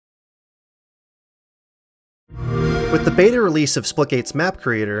With the beta release of Splitgate's map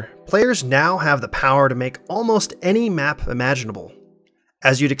creator, players now have the power to make almost any map imaginable.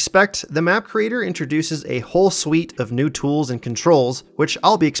 As you'd expect, the map creator introduces a whole suite of new tools and controls, which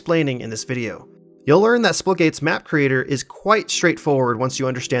I'll be explaining in this video. You'll learn that Splitgate's map creator is quite straightforward once you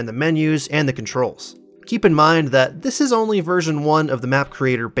understand the menus and the controls. Keep in mind that this is only version 1 of the map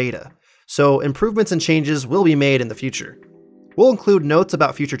creator beta, so improvements and changes will be made in the future. We'll include notes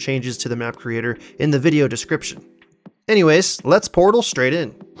about future changes to the map creator in the video description. Anyways, let's portal straight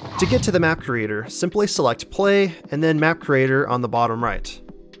in. To get to the map creator, simply select play and then map creator on the bottom right.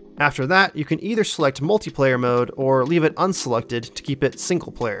 After that, you can either select multiplayer mode or leave it unselected to keep it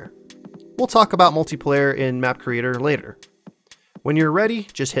single player. We'll talk about multiplayer in map creator later. When you're ready,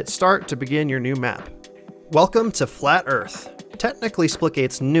 just hit start to begin your new map. Welcome to Flat Earth, technically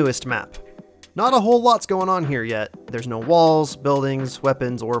Splitgate's newest map. Not a whole lot's going on here yet. There's no walls, buildings,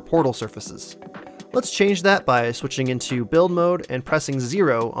 weapons, or portal surfaces. Let's change that by switching into build mode and pressing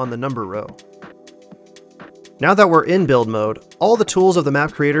 0 on the number row. Now that we're in build mode, all the tools of the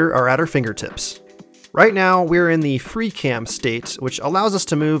map creator are at our fingertips. Right now, we're in the free cam state, which allows us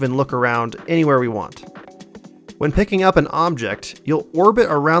to move and look around anywhere we want. When picking up an object, you'll orbit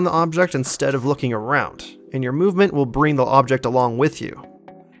around the object instead of looking around, and your movement will bring the object along with you.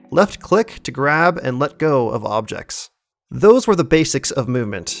 Left click to grab and let go of objects. Those were the basics of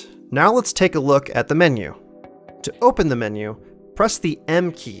movement. Now let's take a look at the menu. To open the menu, press the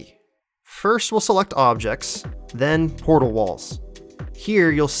M key. First we'll select objects, then portal walls.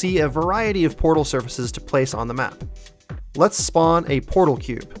 Here you'll see a variety of portal surfaces to place on the map. Let's spawn a portal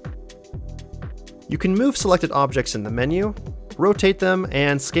cube. You can move selected objects in the menu, rotate them,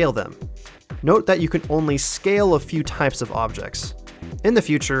 and scale them. Note that you can only scale a few types of objects. In the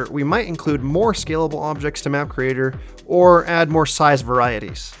future, we might include more scalable objects to map creator or add more size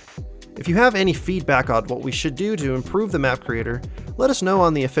varieties. If you have any feedback on what we should do to improve the map creator, let us know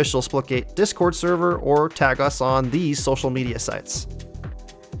on the official Splitgate Discord server or tag us on these social media sites.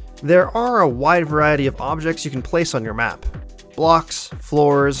 There are a wide variety of objects you can place on your map. Blocks,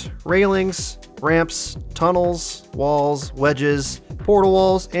 floors, railings, ramps, tunnels, walls, wedges, portal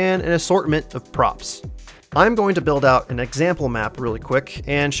walls, and an assortment of props. I'm going to build out an example map really quick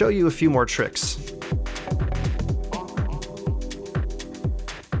and show you a few more tricks.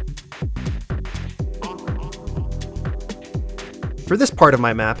 For this part of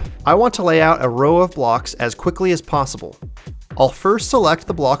my map, I want to lay out a row of blocks as quickly as possible. I'll first select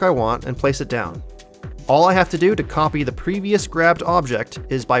the block I want and place it down. All I have to do to copy the previous grabbed object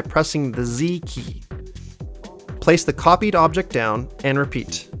is by pressing the Z key. Place the copied object down and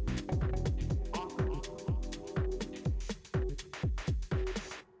repeat.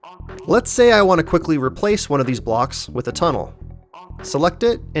 Let's say I want to quickly replace one of these blocks with a tunnel. Select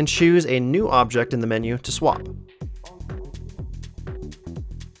it and choose a new object in the menu to swap.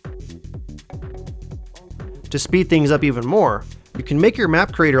 To speed things up even more, you can make your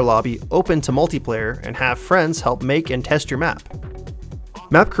map creator lobby open to multiplayer and have friends help make and test your map.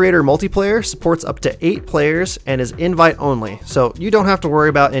 Map creator multiplayer supports up to 8 players and is invite only, so you don't have to worry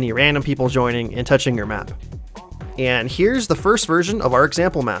about any random people joining and touching your map. And here's the first version of our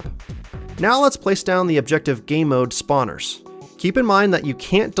example map. Now let's place down the objective game mode spawners. Keep in mind that you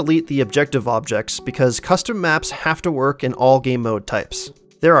can't delete the objective objects because custom maps have to work in all game mode types.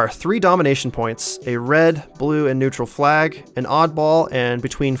 There are 3 domination points, a red, blue, and neutral flag, an oddball, and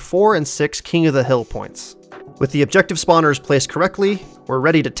between 4 and 6 king of the hill points. With the objective spawners placed correctly, we're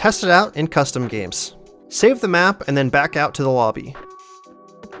ready to test it out in custom games. Save the map and then back out to the lobby.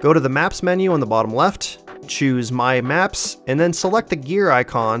 Go to the Maps menu on the bottom left, choose My Maps, and then select the gear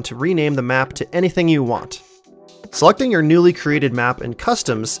icon to rename the map to anything you want. Selecting your newly created map in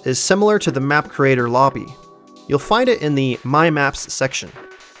Customs is similar to the map creator lobby. You'll find it in the My Maps section.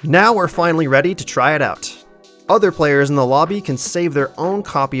 Now we're finally ready to try it out. Other players in the lobby can save their own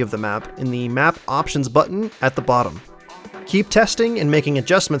copy of the map in the Map Options button at the bottom. Keep testing and making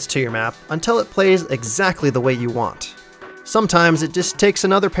adjustments to your map until it plays exactly the way you want. Sometimes it just takes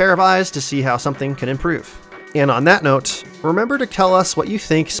another pair of eyes to see how something can improve. And on that note, remember to tell us what you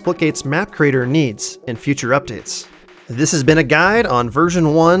think Splitgate's map creator needs in future updates. This has been a guide on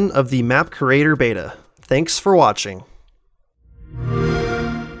version 1 of the map creator beta. Thanks for watching.